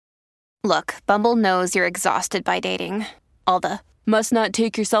Look, Bumble knows you're exhausted by dating. All the must not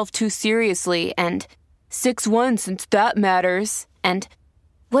take yourself too seriously and 6'1" since that matters. And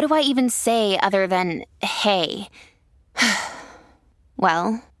what do I even say other than hey?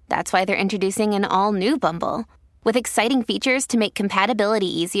 Well, that's why they're introducing an all-new Bumble with exciting features to make compatibility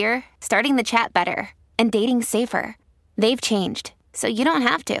easier, starting the chat better, and dating safer. They've changed, so you don't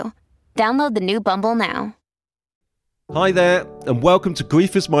have to. Download the new Bumble now. Hi there, and welcome to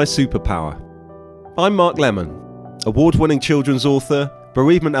Grief is My Superpower. I'm Mark Lemon, award-winning children's author,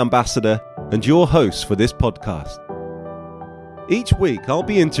 bereavement ambassador, and your host for this podcast. Each week, I'll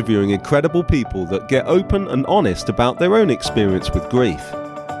be interviewing incredible people that get open and honest about their own experience with grief.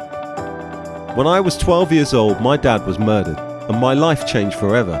 When I was 12 years old, my dad was murdered, and my life changed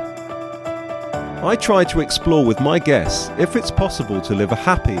forever. I try to explore with my guests if it's possible to live a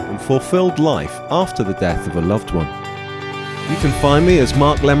happy and fulfilled life after the death of a loved one. You can find me as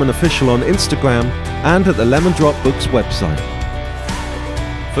Mark Lemon Official on Instagram and at the Lemon Drop Books website.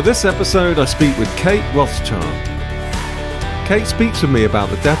 For this episode, I speak with Kate Rothschild. Kate speaks with me about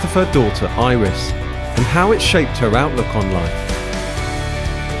the death of her daughter, Iris, and how it shaped her outlook on life.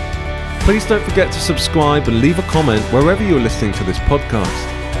 Please don't forget to subscribe and leave a comment wherever you're listening to this podcast.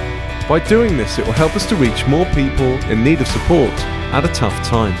 By doing this, it will help us to reach more people in need of support at a tough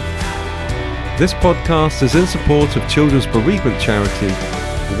time. This podcast is in support of children's bereavement charity,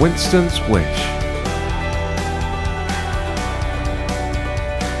 Winston's Wish.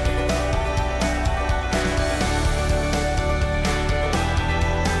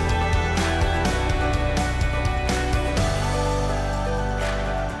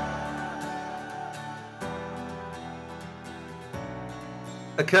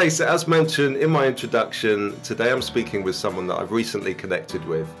 Okay, so as mentioned in my introduction, today I'm speaking with someone that I've recently connected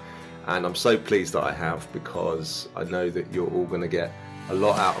with. And I'm so pleased that I have, because I know that you're all going to get a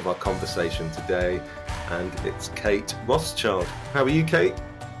lot out of our conversation today. And it's Kate Rothschild. How are you, Kate?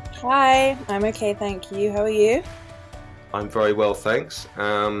 Hi, I'm okay, thank you. How are you? I'm very well, thanks.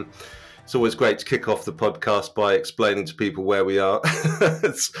 It's always great to kick off the podcast by explaining to people where we are.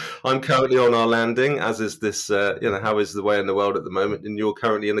 I'm currently on our landing, as is this, how is the way in the world at the moment? And you're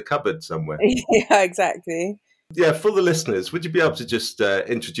currently in the cupboard somewhere. Yeah, exactly. Yeah, for the listeners, would you be able to just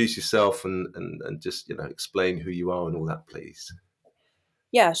introduce yourself and just, explain who you are and all that, please?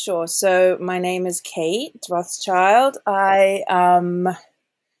 Yeah, sure. So my name is Kate Rothschild. I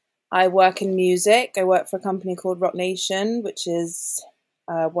work in music. I work for a company called Rock Nation, which is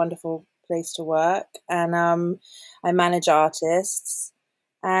a wonderful place to work. And I manage artists.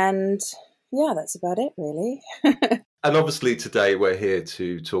 And yeah, that's about it, really. And obviously today we're here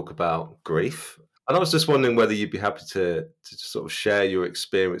to talk about grief. And I was just wondering whether you'd be happy to sort of share your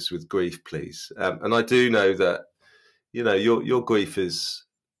experience with grief, please. And I do know that, your grief has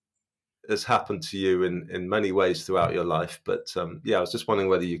happened to you in many ways throughout your life. But I was just wondering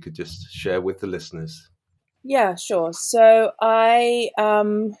whether you could just share with the listeners. Yeah, sure. So I,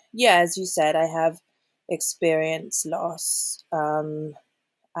 as you said, I have experienced loss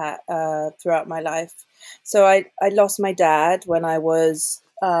throughout my life. So I lost my dad when I was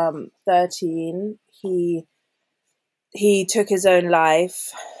 13. He took his own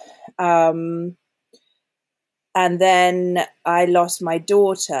life. And then I lost my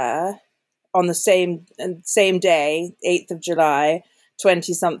daughter on the same day, 8th of July,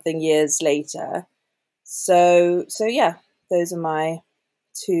 20-something years later. So yeah, those are my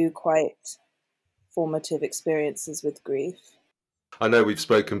two quite formative experiences with grief. I know we've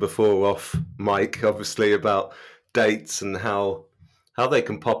spoken before off mic, obviously, about dates and how they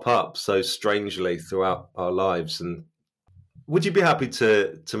can pop up so strangely throughout our lives. And would you be happy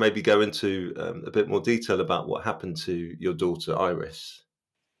to maybe go into a bit more detail about what happened to your daughter, Iris?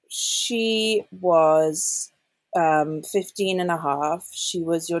 She was 15 and a half. She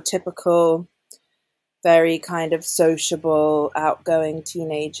was your typical, very kind of sociable, outgoing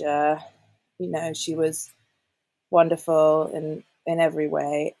teenager. She was wonderful in every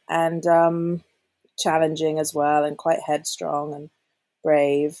way, and challenging as well, and quite headstrong and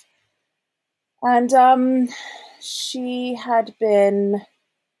brave. And she came.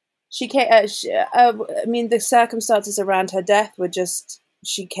 The circumstances around her death were just.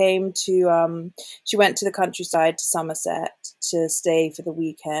 She came to. She went to the countryside to Somerset to stay for the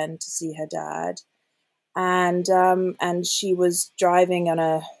weekend to see her dad, and she was driving on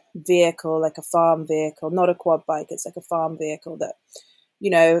a vehicle, like a farm vehicle, not a quad bike. It's like a farm vehicle that,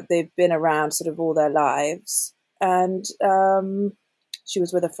 they've been around sort of all their lives. And she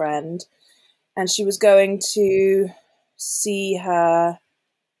was with a friend, and she was going to see her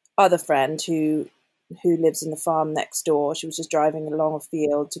other friend who who lives in the farm next door. She was just driving along a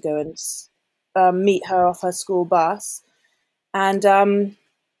field to go and meet her off her school bus. And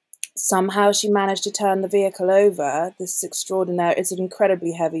somehow she managed to turn the vehicle over. It's an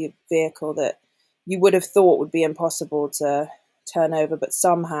incredibly heavy vehicle that you would have thought would be impossible to turn over, but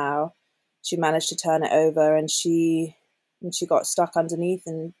somehow she managed to turn it over, and she got stuck underneath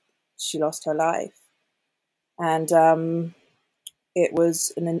and she lost her life. And it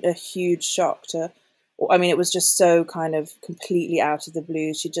was a huge shock it was just so kind of completely out of the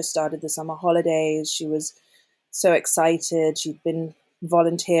blue. She just started the summer holidays. She was so excited. She'd been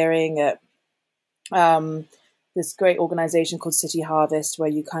volunteering at this great organization called City Harvest, where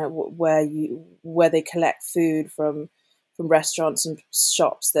they collect food from restaurants and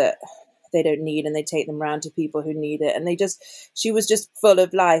shops that they don't need, and they take them around to people who need it. And she was just full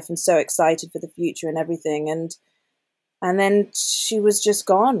of life and so excited for the future and everything. And then she was just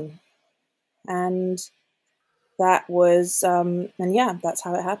gone. And that was, that's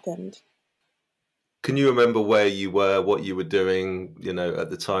how it happened. Can you remember where you were, what you were doing,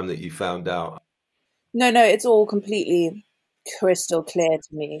 at the time that you found out? No, it's all completely crystal clear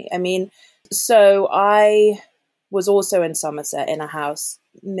to me. I mean, so I was also in Somerset in a house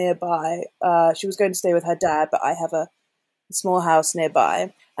nearby. She was going to stay with her dad, but I have a small house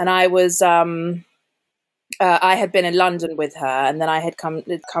nearby. And I was, I had been in London with her, and then I had come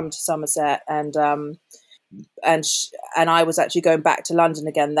to Somerset, and I was actually going back to London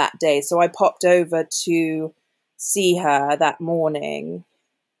again that day. So I popped over to see her that morning,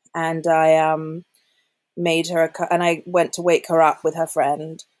 and I made her and I went to wake her up with her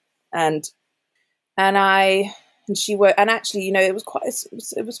friend, and she were, and actually, it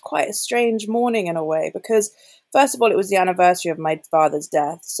was quite a strange morning in a way, because first of all, it was the anniversary of my father's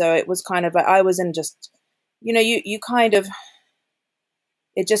death, so it was kind of like I was in just, you kind of,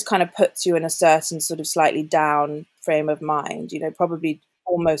 it just kind of puts you in a certain sort of slightly down frame of mind, probably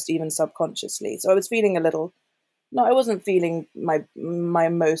almost even subconsciously. So I was feeling I wasn't feeling my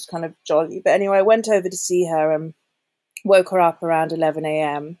most kind of jolly. But anyway, I went over to see her and woke her up around 11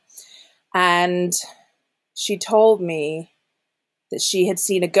 a.m. And she told me that she had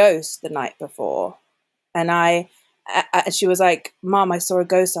seen a ghost the night before. And she was like, "Mom, I saw a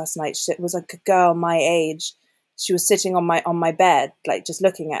ghost last night." It was like a girl my age. She was sitting on my bed, like just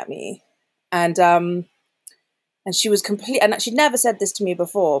looking at me. And she was and she'd never said this to me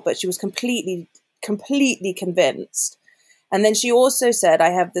before, but she was completely convinced. And then she also said, "I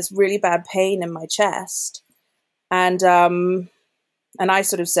have this really bad pain in my chest." And I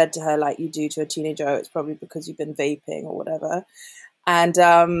sort of said to her, like you do to a teenager, "Oh, it's probably because you've been vaping or whatever." And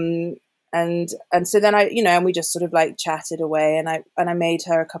so then and we just sort of like chatted away, and I made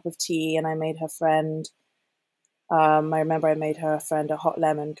her a cup of tea, and I made her friend, I remember I made her a friend a hot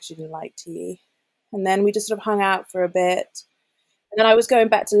lemon because she didn't like tea. And then we just sort of hung out for a bit. And then I was going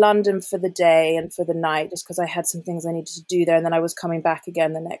back to London for the day and for the night, just because I had some things I needed to do there. And then I was coming back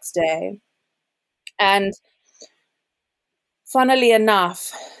again the next day. And funnily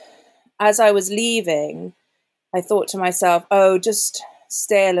enough, as I was leaving, I thought to myself, oh, just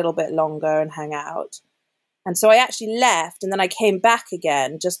stay a little bit longer and hang out. And so I actually left, and then I came back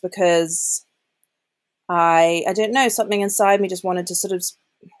again just because I don't know, something inside me just wanted to sort of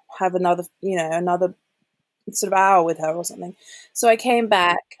have another sort of hour with her or something. So I came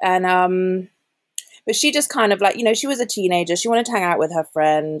back, and but she just kind of like, she was a teenager. She wanted to hang out with her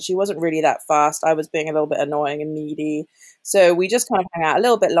friend. She wasn't really that fast. I was being a little bit annoying and needy. So we just kind of hung out a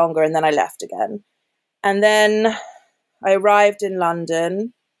little bit longer, and then I left again. And then I arrived in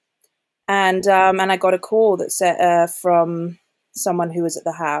London, and I got a call that said from someone who was at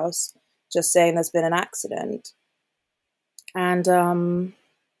the house, just saying there's been an accident. And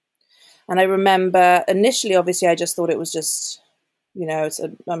I remember initially, obviously, I just thought it was just, it's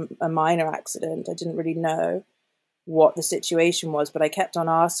a minor accident. I didn't really know what the situation was, but I kept on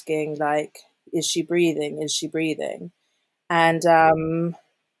asking, like, is she breathing? Is she breathing? And I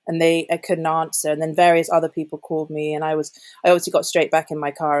couldn't answer. And then various other people called me, and I obviously got straight back in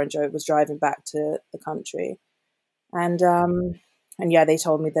my car and was driving back to the country. And yeah, they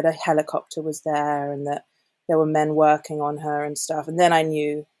told me that a helicopter was there and that there were men working on her and stuff. And then I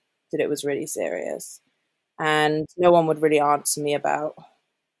knew that it was really serious. And no one would really answer me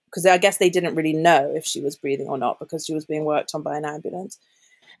because I guess they didn't really know if she was breathing or not, because she was being worked on by an ambulance.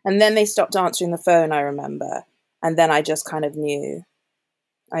 And then they stopped answering the phone, I remember. And then I just kind of knew.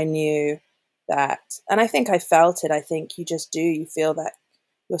 I knew that. And I think I felt it. I think you just do. You feel that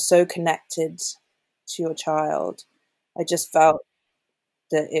you're so connected to your child. I just felt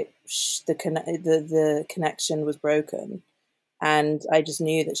that the connection was broken, and I just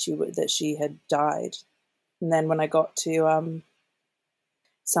knew that she had died. And then when I got to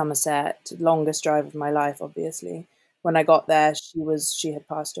Somerset, longest drive of my life, obviously. When I got there, she had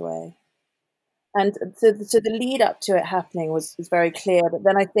passed away. And so the lead up to it happening was very clear. But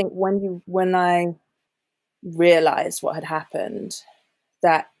then I think when I realized what had happened,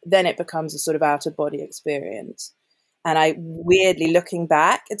 that then it becomes a sort of out of body experience. And I weirdly, looking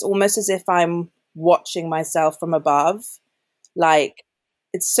back, it's almost as if I'm watching myself from above. Like,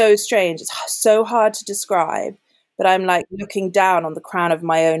 it's so strange. It's so hard to describe, but I'm like looking down on the crown of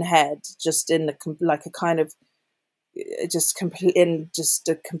my own head, just in like a kind of just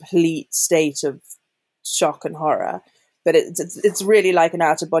a complete state of shock and horror. But it's really like an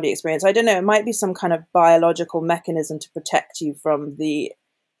out of body experience. I don't know. It might be some kind of biological mechanism to protect you from the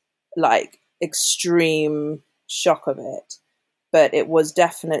like extreme shock of it. But it was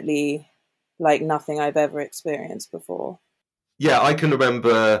definitely like nothing I've ever experienced before. Yeah, I can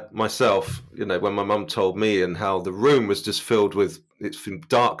remember myself, when my mum told me, and how the room was just filled with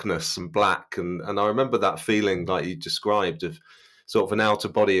darkness and black. And I remember that feeling like you described of sort of an out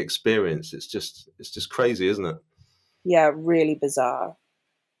of body experience. It's just crazy, isn't it? Yeah, really bizarre.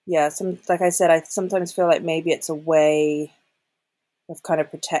 Yeah, like I said, I sometimes feel like maybe it's a way of kind of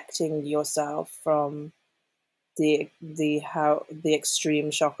protecting yourself from the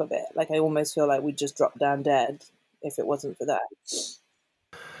extreme shock of it. Like, I almost feel like we'd just drop down dead if it wasn't for that.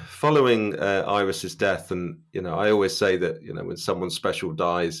 Following Iris's death, and I always say that when someone special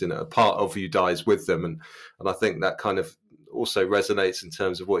dies, a part of you dies with them, and I think that kind of also resonates in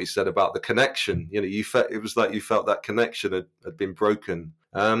terms of what you said about the connection. You felt it was like you felt that connection had been broken.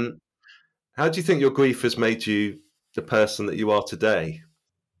 How do you think your grief has made you the person that you are today?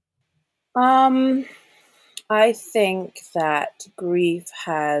 I think that grief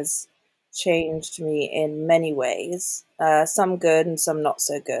has changed me in many ways, some good and some not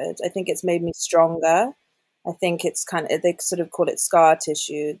so good. I think it's made me stronger. I think it's they sort of call it scar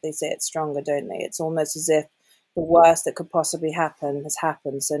tissue. They say it's stronger, don't they? It's almost as if the worst that could possibly happen has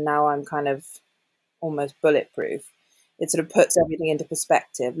happened. So now I'm kind of almost bulletproof. It sort of puts everything into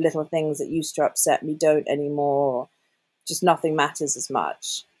perspective. Little things that used to upset me don't anymore. Just nothing matters as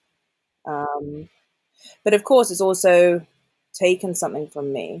much. But of course, it's also taken something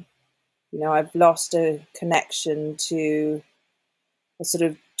from me. I've lost a connection to a sort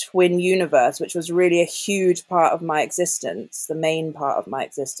of twin universe, which was really a huge part of my existence, the main part of my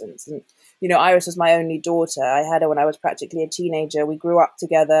existence. And, Iris was my only daughter. I had her when I was practically a teenager. We grew up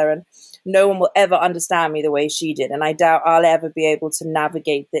together, and no one will ever understand me the way she did. And I doubt I'll ever be able to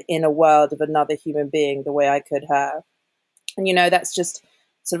navigate the inner world of another human being the way I could her. And, that's just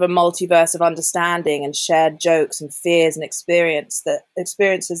sort of a multiverse of understanding and shared jokes and fears and experiences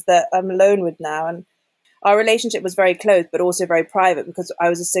that I'm alone with now. And our relationship was very close, but also very private, because I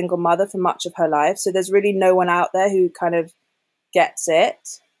was a single mother for much of her life. So there's really no one out there who kind of gets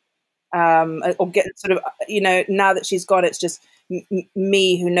it, or get sort of, now that she's gone, it's just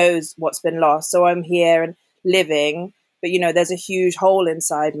me who knows what's been lost. So I'm here and living, but there's a huge hole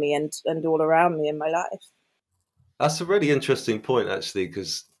inside me and all around me in my life. That's a really interesting point, actually,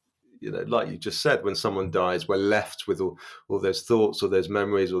 because, like you just said, when someone dies, we're left with all those thoughts or those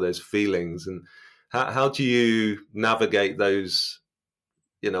memories or those feelings. And how do you navigate those,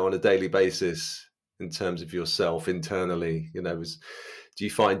 on a daily basis in terms of yourself internally? Do you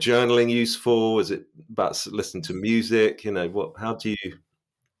find journaling useful? Is it about listening to music? What do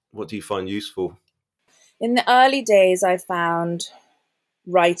you find useful? In the early days, I found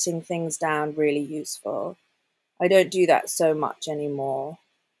writing things down really useful. I don't do that so much anymore.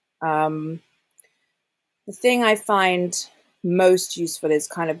 The thing I find most useful is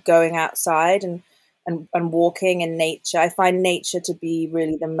kind of going outside and walking in nature. I find nature to be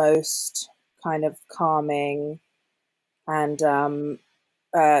really the most kind of calming and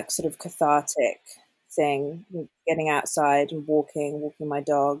sort of cathartic thing. Getting outside and walking my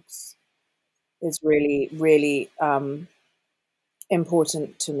dogs is really, really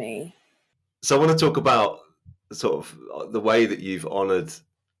important to me. So I want to talk about sort of the way that you've honoured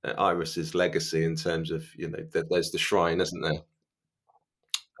Iris's legacy in terms of, there's the shrine, isn't there?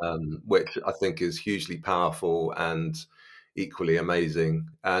 Which I think is hugely powerful and equally amazing.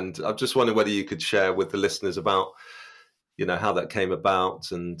 And I just wondered whether you could share with the listeners about, how that came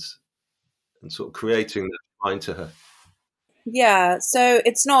about and sort of creating that shrine to her. Yeah, so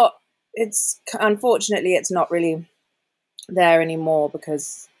unfortunately, it's not really there anymore,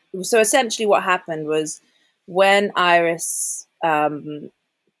 because so essentially what happened was, when Iris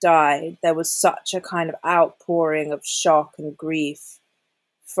died, there was such a kind of outpouring of shock and grief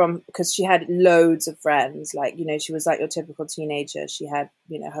from, because she had loads of friends, like, you know, she was like your typical teenager. She had,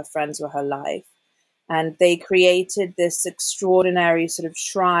 you know, her friends were her life. And they created this extraordinary sort of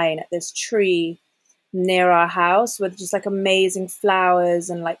shrine at this tree near our house with just like amazing flowers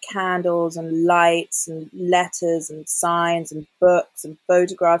and like candles and lights and letters and signs and books and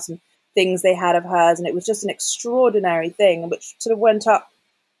photographs and things they had of hers. And it was just an extraordinary thing, which sort of went up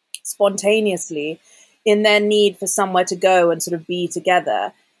spontaneously in their need for somewhere to go and sort of be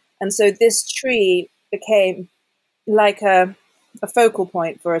together. And so this tree became like a focal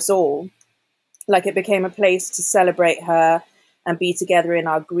point for us all. Like it became a place to celebrate her and be together in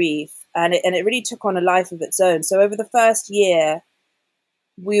our grief. And it really took on a life of its own. So over the first year,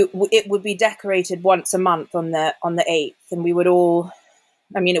 it would be decorated once a month on the 8th, and we would all,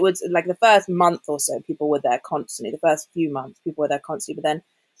 I mean, it was like the first month or so, people were there constantly. The first few months, people were there constantly. But then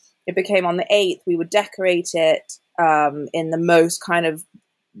it became on the 8th, we would decorate it in the most kind of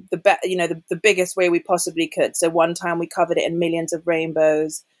the biggest way we possibly could. So one time we covered it in millions of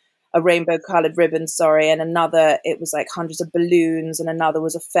rainbows. A rainbow colored ribbon, and another, it was like hundreds of balloons, and another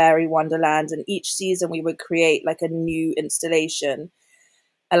was a fairy wonderland. And each season we would create like a new installation,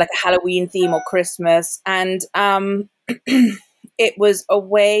 like a Halloween theme or Christmas. And it was a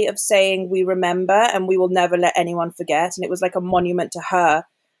way of saying we remember and we will never let anyone forget. And it was like a monument to her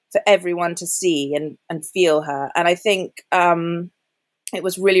for everyone to see and feel her. And I think it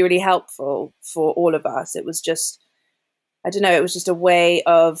was really, really helpful for all of us. It was just, I don't know, it was just a way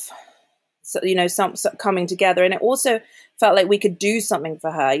of, you know, some coming together. And it also felt like we could do something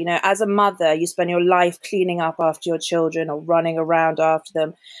for her. You know, as a mother, you spend your life cleaning up after your children or running around after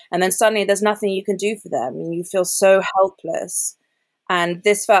them. And then suddenly there's nothing you can do for them. And you feel so helpless. And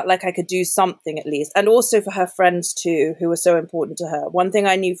this felt like I could do something at least. And also for her friends too, who were so important to her. One thing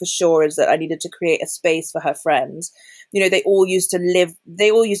I knew for sure is that I needed to create a space for her friends. You know, they all used to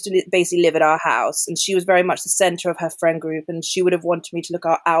basically live at our house. And she was very much the center of her friend group. And she would have wanted me to look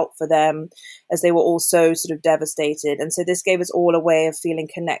out for them as they were all so sort of devastated. And so this gave us all a way of feeling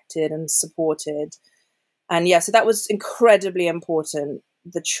connected and supported. And yeah, so that was incredibly important.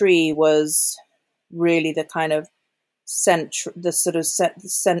 The tree was really the kind of central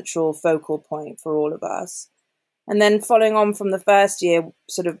focal point for all of us. And then following on from the first year,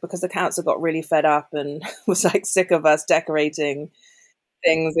 sort of because the council got really fed up and was like sick of us decorating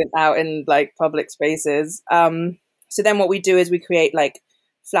things out in like public spaces. So then what we do is we create like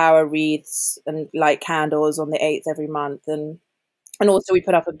flower wreaths and light candles on the 8th every month. And also we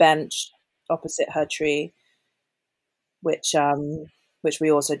put up a bench opposite her tree, which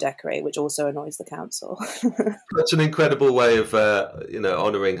we also decorate, which also annoys the council. Such an incredible way of,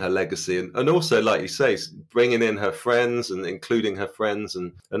 honouring her legacy. And also, like you say, bringing in her friends and including her friends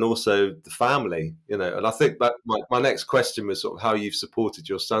and also the family, you know. And I think that my next question was sort of how you've supported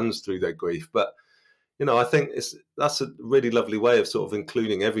your sons through their grief. But, you know, I think that's a really lovely way of sort of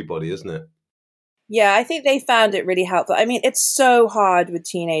including everybody, isn't it? Yeah, I think they found it really helpful. I mean, it's so hard with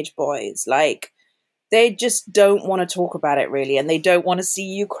teenage boys. Like, they just don't want to talk about it really, and they don't want to see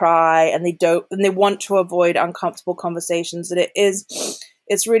you cry, and they want to avoid uncomfortable conversations. And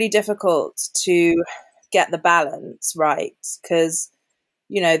it's really difficult to get the balance right, because,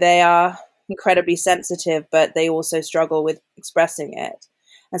 you know, they are incredibly sensitive, but they also struggle with expressing it.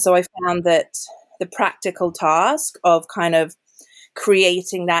 And so I found that the practical task of kind of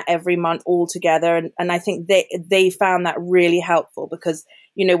creating that every month all together, and I think they found that really helpful, because,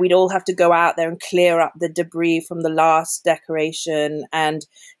 you know, we'd all have to go out there and clear up the debris from the last decoration and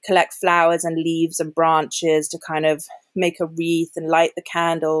collect flowers and leaves and branches to kind of make a wreath and light the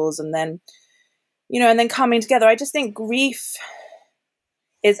candles. And then, you know, and then coming together. I just think grief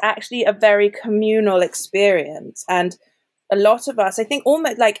is actually a very communal experience. And a lot of us, I think,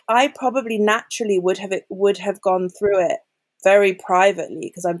 almost like I probably naturally would have gone through it very privately,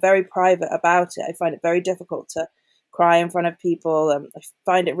 because I'm very private about it. I find it very difficult to cry in front of people. I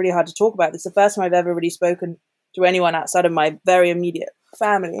find it really hard to talk about. This is the first time I've ever really spoken to anyone outside of my very immediate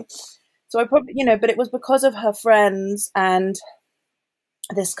family. So I probably, you know, but it was because of her friends and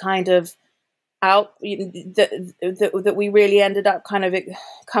this kind of that we really ended up kind of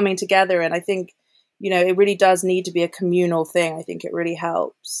coming together. And I think, you know, it really does need to be a communal thing. I think it really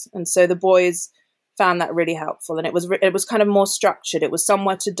helps. And so the boys found that really helpful. And it was kind of more structured. It was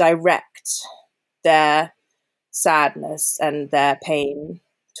somewhere to direct their sadness and their pain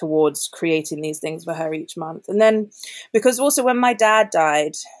towards creating these things for her each month. And then, because also when my dad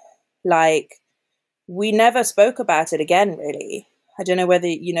died, like, we never spoke about it again, really. I don't know whether,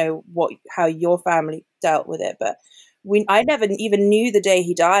 you know, how your family dealt with it, but I never even knew the day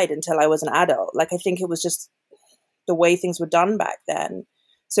he died until I was an adult. Like, I think it was just the way things were done back then.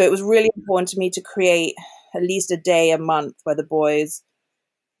 So it was really important to me to create at least a day a month where the boys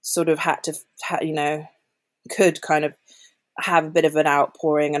sort of had to, could kind of have a bit of an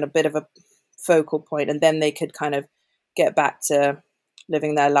outpouring and a bit of a focal point, and then they could kind of get back to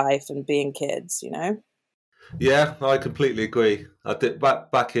living their life and being kids, Yeah, I completely agree. I did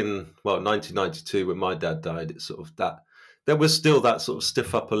back in 1992 when my dad died. It's sort of that there was still that sort of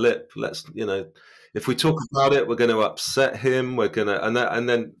stiff upper lip. Let's if we talk about it, we're going to upset him. We're going to and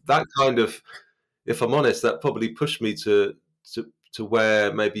then that kind of, if I'm honest, that probably pushed me to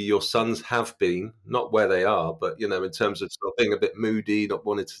where maybe your sons have been, not where they are, but in terms of sort of being a bit moody, not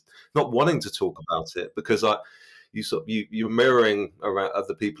wanting to talk about it, because you're mirroring around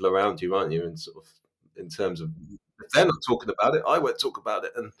other people around you, aren't you? And sort of in terms of, if they're not talking about it, I won't talk about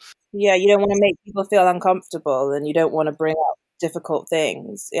it. And yeah, you don't want to make people feel uncomfortable, and you don't want to bring up difficult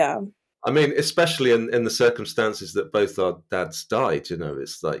things. Yeah. I mean, especially in the circumstances that both our dads died,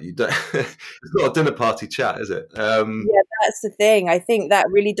 it's like you don't. It's not a dinner party chat, is it? Yeah, that's the thing. I think that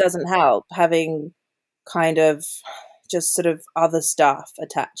really doesn't help, having kind of just sort of other stuff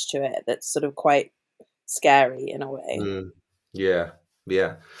attached to it that's sort of quite scary in a way. Yeah.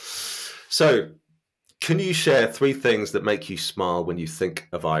 So, can you share 3 things that make you smile when you think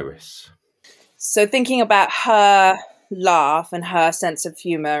of Iris? So thinking about her laugh and her sense of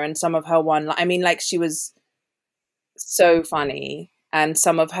humor and some of her she was so funny, and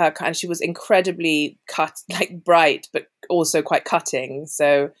some of her she was incredibly bright but also quite cutting,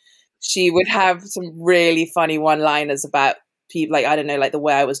 so she would have some really funny one-liners about people, I don't know, like the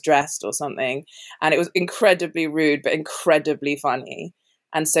way I was dressed or something, and it was incredibly rude but incredibly funny.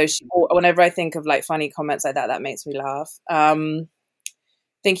 And so whenever I think of funny comments like that, that makes me laugh.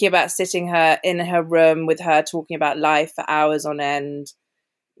 Thinking about sitting her in her room with her talking about life for hours on end,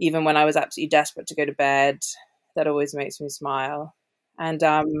 even when I was absolutely desperate to go to bed, that always makes me smile. And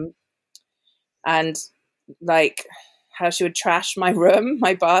how she would trash my room,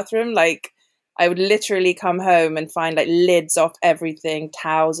 my bathroom. I would literally come home and find lids off everything,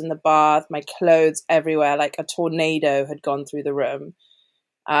 towels in the bath, my clothes everywhere, like a tornado had gone through the room.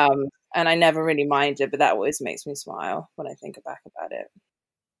 And I never really minded, but that always makes me smile when I think back about it.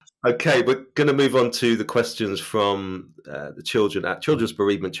 Okay, we're going to move on to the questions from the children at children's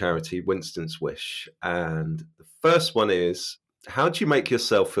bereavement charity, Winston's Wish. And the first one is, how do you make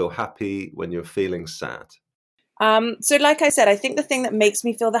yourself feel happy when you're feeling sad? So like I said, I think the thing that makes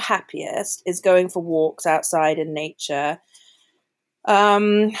me feel the happiest is going for walks outside in nature.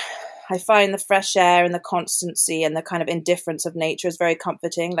 I find the fresh air and the constancy and the kind of indifference of nature is very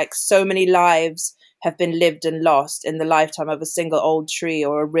comforting. So many lives have been lived and lost in the lifetime of a single old tree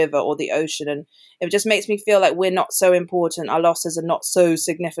or a river or the ocean. And it just makes me feel like we're not so important. Our losses are not so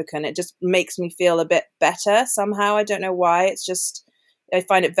significant. It just makes me feel a bit better somehow. I don't know why. It's just, I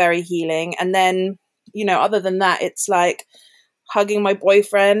find it very healing. And then, other than that, it's like hugging my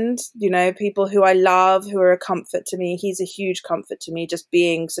boyfriend, people who I love, who are a comfort to me. He's a huge comfort to me, just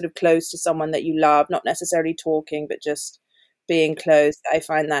being sort of close to someone that you love, not necessarily talking, but just being close. I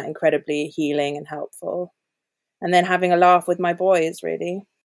find that incredibly healing and helpful. And then having a laugh with my boys, really.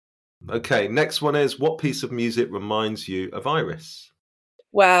 Okay, next one is, what piece of music reminds you of Iris?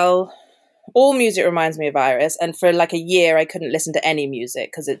 Well, all music reminds me of Iris. And for a year, I couldn't listen to any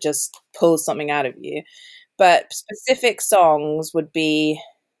music because it just pulls something out of you. But specific songs would be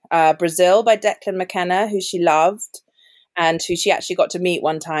Brazil by Declan McKenna, who she loved and who she actually got to meet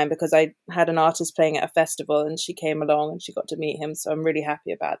one time because I had an artist playing at a festival and she came along and she got to meet him. So I'm really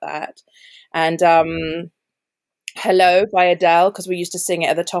happy about that. And Hello by Adele, because we used to sing it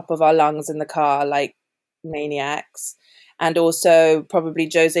at the top of our lungs in the car like maniacs. And also probably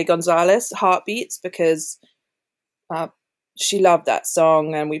Jose Gonzalez, Heartbeats, because she loved that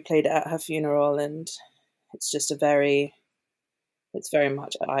song and we played it at her funeral, and it's very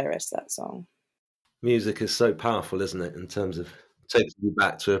much Iris, that song. Music is so powerful, isn't it, in terms of taking you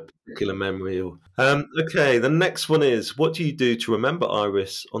back to a particular memory. Okay, the next one is, what do you do to remember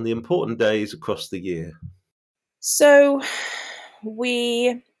Iris on the important days across the year? So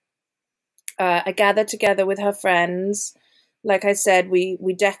we gather together with her friends. Like I said, we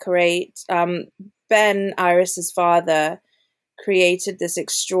decorate. Ben, Iris's father, created this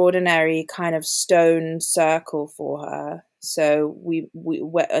extraordinary kind of stone circle for her. So we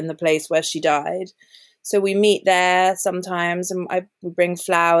were in the place where she died. So we meet there sometimes, and we bring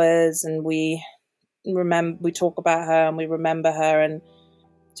flowers, and we talk about her, and we remember her, and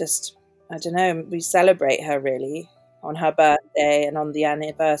just, I don't know, we celebrate her really on her birthday and on the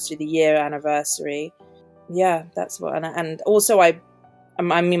anniversary, the year anniversary. Yeah, that's what. And also I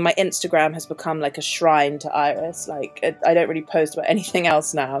I mean, my Instagram has become like a shrine to Iris. Like, I don't really post about anything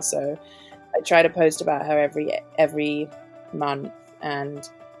else now, so I try to post about her every month and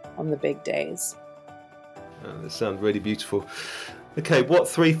on the big days. They sound really beautiful. Okay, what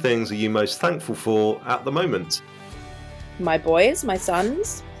 3 things are you most thankful for at the moment? My boys, my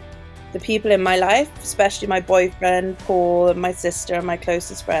sons, the people in my life, especially my boyfriend, Paul, and my sister, and my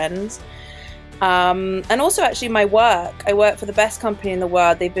closest friends. And also actually my work. I work for the best company in the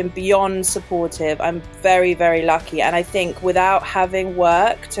world. They've been beyond supportive. I'm very, very lucky. And I think without having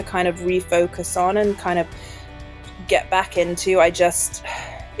work to kind of refocus on and kind of get back into,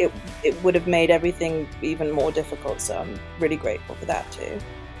 it would have made everything even more difficult. So I'm really grateful for that too.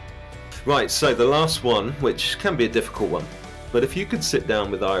 Right, so the last one, which can be a difficult one, but if you could sit down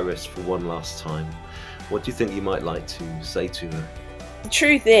with Iris for one last time, what do you think you might like to say to her? The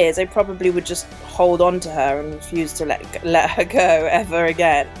truth is, I probably would just hold on to her and refuse to let her go ever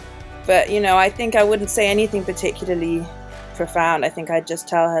again. But, I think I wouldn't say anything particularly profound. I think I'd just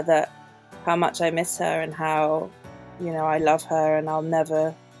tell her that how much I miss her and how, I love her and I'll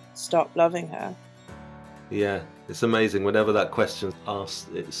never stop loving her. Yeah, it's amazing. Whenever that question's asked,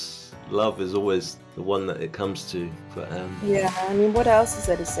 love is always the one that it comes to. But yeah, I mean, what else is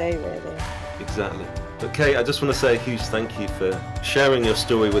there to say, really? Exactly. But Kate, I just want to say a huge thank you for sharing your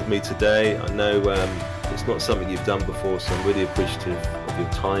story with me today. I know it's not something you've done before, so I'm really appreciative of your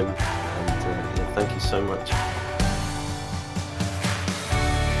time. And thank you so much.